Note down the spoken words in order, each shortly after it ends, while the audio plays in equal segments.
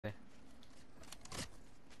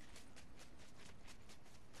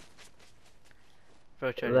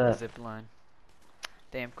Bro tried to zip line.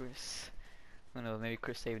 Damn, Chris. I don't know, maybe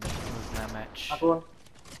Chris saved him from losing that match.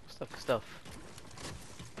 Stuff.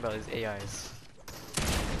 About his AIs.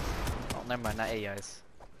 Oh, never mind, not AIs.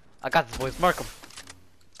 I got this, boys. Mark him.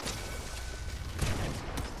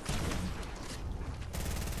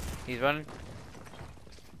 He's running.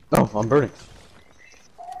 No, I'm burning.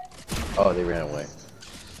 Oh, they ran away.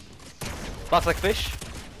 Spots like fish.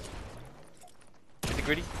 Get the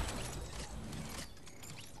gritty.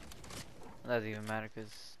 That doesn't even matter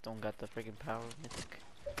because don't got the freaking power of mythic.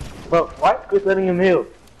 Bro, why is Chris letting him heal?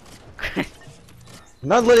 I'm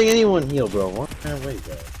not letting anyone heal, bro. What kind of way,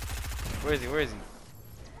 guys? Where is he? Where is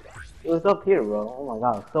he? It was up here, bro. Oh my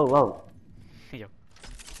god, it's so low. Yo.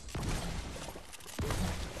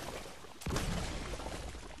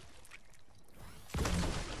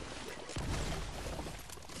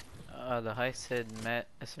 The heist said Matt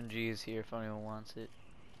SMG is here if anyone wants it.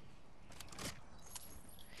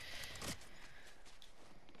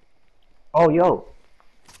 Oh, yo.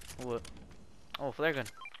 What? Oh, flare gun.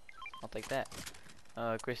 I'll take that.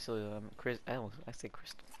 Crystal, I say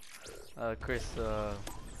Crystal. Chris, the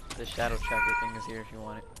shadow tracker thing is here if you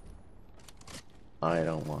want it. I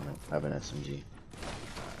don't want it. I have an SMG. You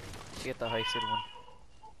get the heisted one.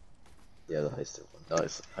 Yeah, the heisted one. No,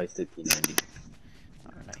 it's heisted P90.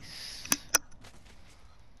 Oh, nice.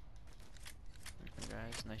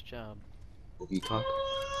 Guys, nice job. Peacock?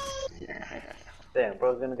 Damn,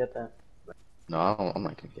 bro's gonna get that. No, I'm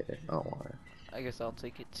not gonna get it. I don't want it. I guess I'll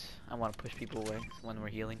take it. I want to push people away when we're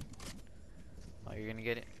healing. Oh, you're gonna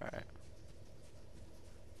get it? Alright.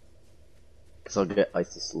 Cause I'll get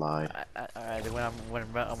Icy Slide. Alright, when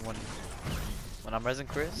I'm resin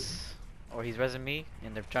Chris, or he's resin me,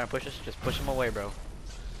 and they're trying to push us, just push him away, bro.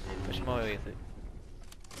 Push him away with it.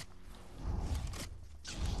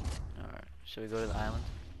 Alright, should we go to the island?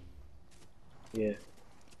 Yeah.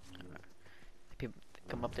 Alright. People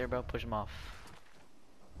come up there, bro, push him off.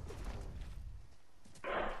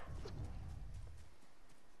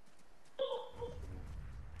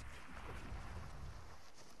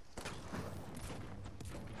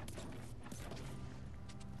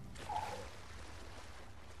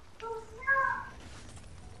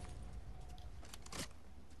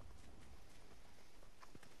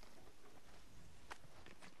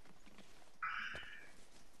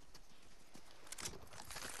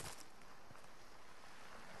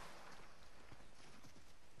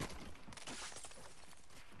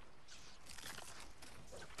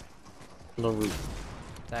 No root.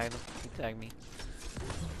 Tag him. He tagged me.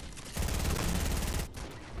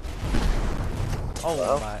 Oh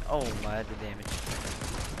my, that did damage.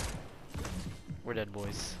 We're dead,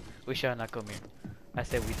 boys. We shall not come here. I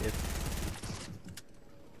said we did.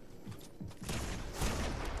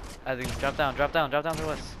 Isaac, drop down to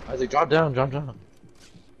us. Isaac, drop down. Drop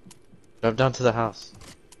down to the house.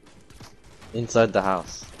 Inside the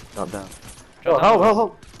house. Drop down. Drop down to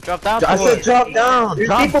us. Drop down to us. I said drop down! There's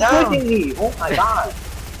Drop people down! pushing me! Oh my god!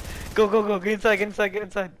 Go, get inside. Get inside,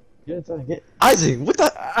 get Isaac, what the?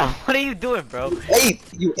 What are you doing, bro?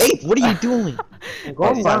 You ate! What are you doing? I'm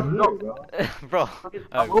going Oh, down here, bro. Bro.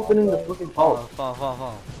 I'm opening the fucking pulse.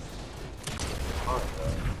 Fall.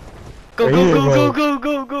 Right here,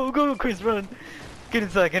 Go, Chris, run. Get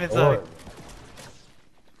inside.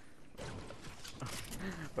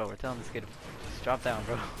 Bro, we're telling this kid, just drop down,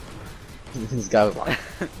 bro. This guy was like,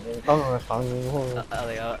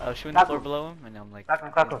 I'll shoot in the floor below him, and I'm like, Crack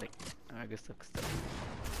him. alright, good stuff.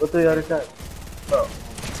 Go to the other side. Bro.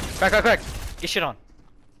 Crack. Get shit on.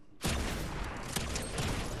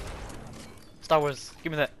 Star Wars,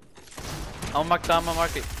 give me that. I'm gonna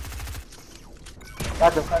mark it.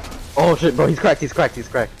 Crack him. oh shit, bro, he's cracked.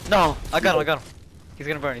 No, I got him. He's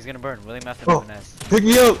gonna burn. William after Oh. moving ass. Pick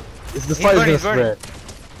me up! It's the spider's gonna spread.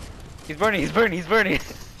 He's burning.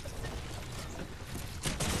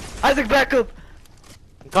 Isaac, back up!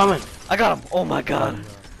 I'm coming. I got him. Oh my god.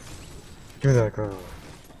 Give me that crown.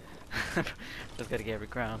 Just gotta get every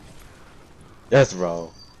crown. Yes,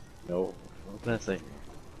 bro. No, what can I say?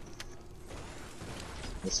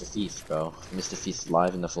 Mr. Feast, bro. Mr. Feast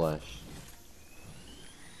live in the flesh.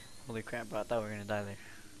 Holy crap, bro. I thought we were gonna die there.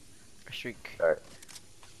 A shriek. Alright.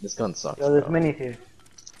 This gun sucks. Yo, there's bro. minis here.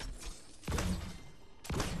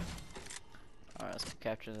 Alright, let's go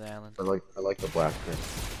capture the island. I like the black thing.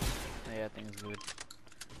 Yeah, that thing's good.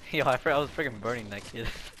 Yo, I was freaking burning that kid.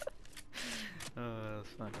 Oh, that was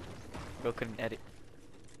fun. Bro couldn't edit.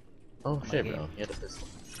 Oh shit, game. bro. He had a pistol.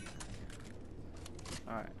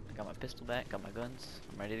 Alright, I got my pistol back, got my guns.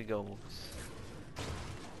 I'm ready to go.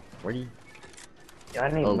 Where do you? Yeah,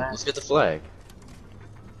 I need Oh, mats. let's get the flag.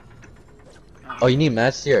 Oh, you need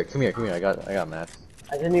mats? Here, come here. I got mats.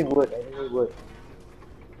 I just need wood. I just need wood.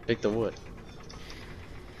 Pick the wood.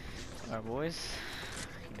 Alright, boys.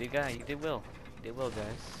 You did well. You did well, guys.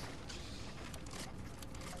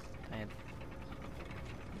 And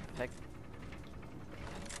heck,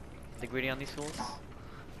 the greedy on these fools.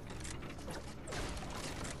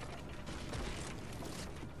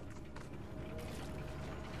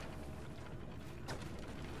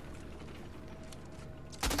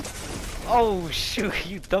 Oh shoot,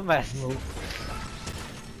 you dumbass!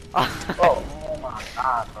 Oh my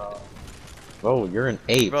god, bro. Bro, you're an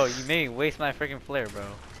ape. Bro, you made me waste my freaking flare, bro.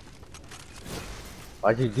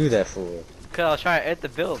 Why'd you do that for? Cause I was trying to edit the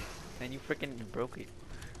build, and you freaking broke it.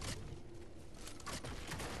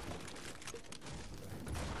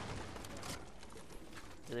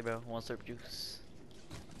 Really, bro? Want slurp juice?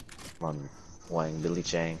 Come on, Wang Billy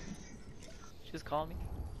Chang. Just call me.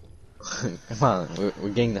 Come on, we're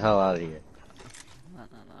getting the hell out of here. No.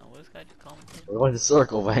 What this guy just call me? We're going to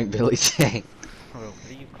circle Wang Billy Chang. Bro, what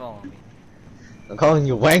are you calling me? I'm calling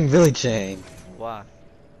you Wang Billy Chang. Why?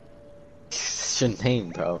 That's your name,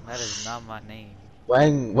 bro. That is not my name.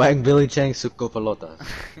 Wang Billy Chang Suko Pelota.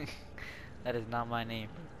 That is not my name.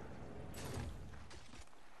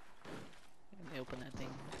 Let me open that thing.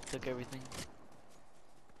 Took everything.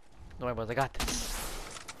 Don't worry, boys. I got this.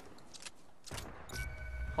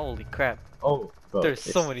 Holy crap. Oh, bro. There's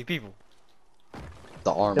so many people.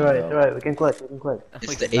 The arm. It's alright, we can clutch, we can clutch. It's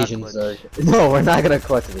We the cannot Asians. clutch. No, we're not gonna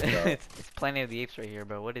clutch this, bro. It's Planet of the Apes right here,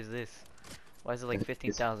 bro. What is this? Why is it like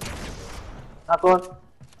 15,000? Knock one.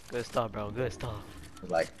 Good stuff, bro. Good stuff.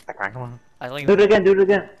 Like, come on. I don't Do it even. again, do it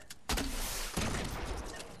again.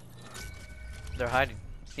 They're hiding.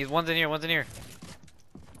 One's in here. One's in here.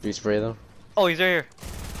 Do you spray them? Oh, he's right here.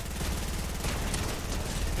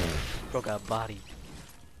 Bro got body.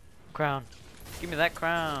 Crown. Give me that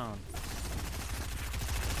crown.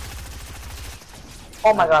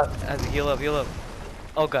 Oh my god. As heal up, heal up.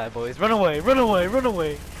 Oh god, boys. Run away, run away, run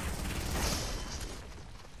away.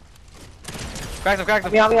 Cracked him, cracked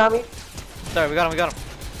him. On me. Sorry, we got him, we got him.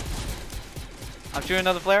 I'm shooting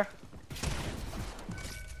another flare.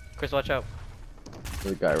 Chris, watch out.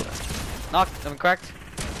 The guy. Knocked, I'm cracked.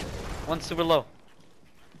 One's super low.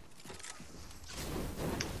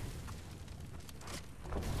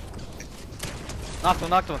 Knocked him,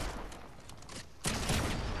 knocked him.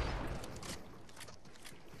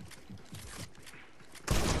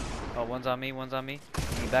 Oh, one's on me, one's on me.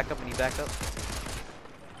 I need back up, I need back up.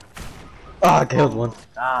 Ah, I killed one.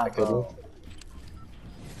 Ah, I killed bro. one.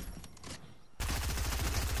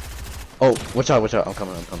 Oh, watch out, watch out. I'm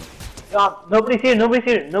coming, I'm coming. Nobody's here, nobody's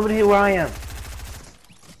here where I am.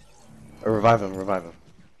 Revive him, revive him.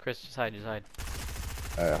 Chris, just hide, just hide.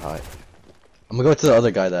 Alright, hi. I'm gonna go to the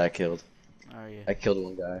other guy that I killed. Oh yeah. I killed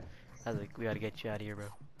one guy. I was like, we gotta get you out of here, bro.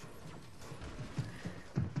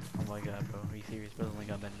 Oh my god, bro. Are you serious? Bro, only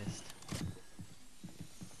got been missed.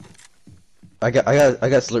 I got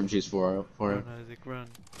slurp juice for him. Run, Isaac, run.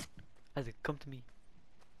 Isaac, come to me.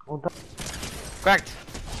 Hold on. Cracked!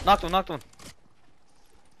 Knocked one, knocked one.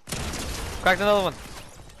 Cracked another one.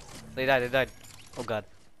 They died, they died. Oh god,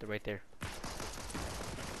 they're right there.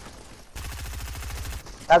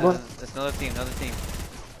 That one. There's another team, another team.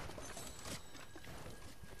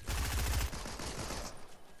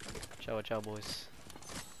 Watch out, boys.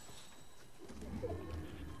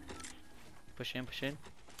 Push in, push in.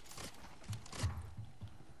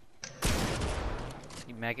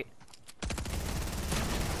 You maggot.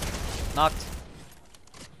 Knocked.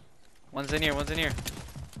 One's in here, one's in here.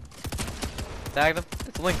 Tagged him.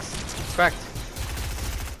 It's Lynx. Cracked.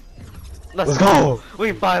 Let's go!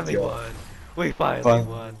 We finally Yo. won. We finally Fun.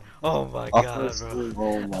 won. Oh my Our god, first bro. win.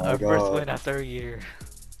 Oh my Our god. first win after a year.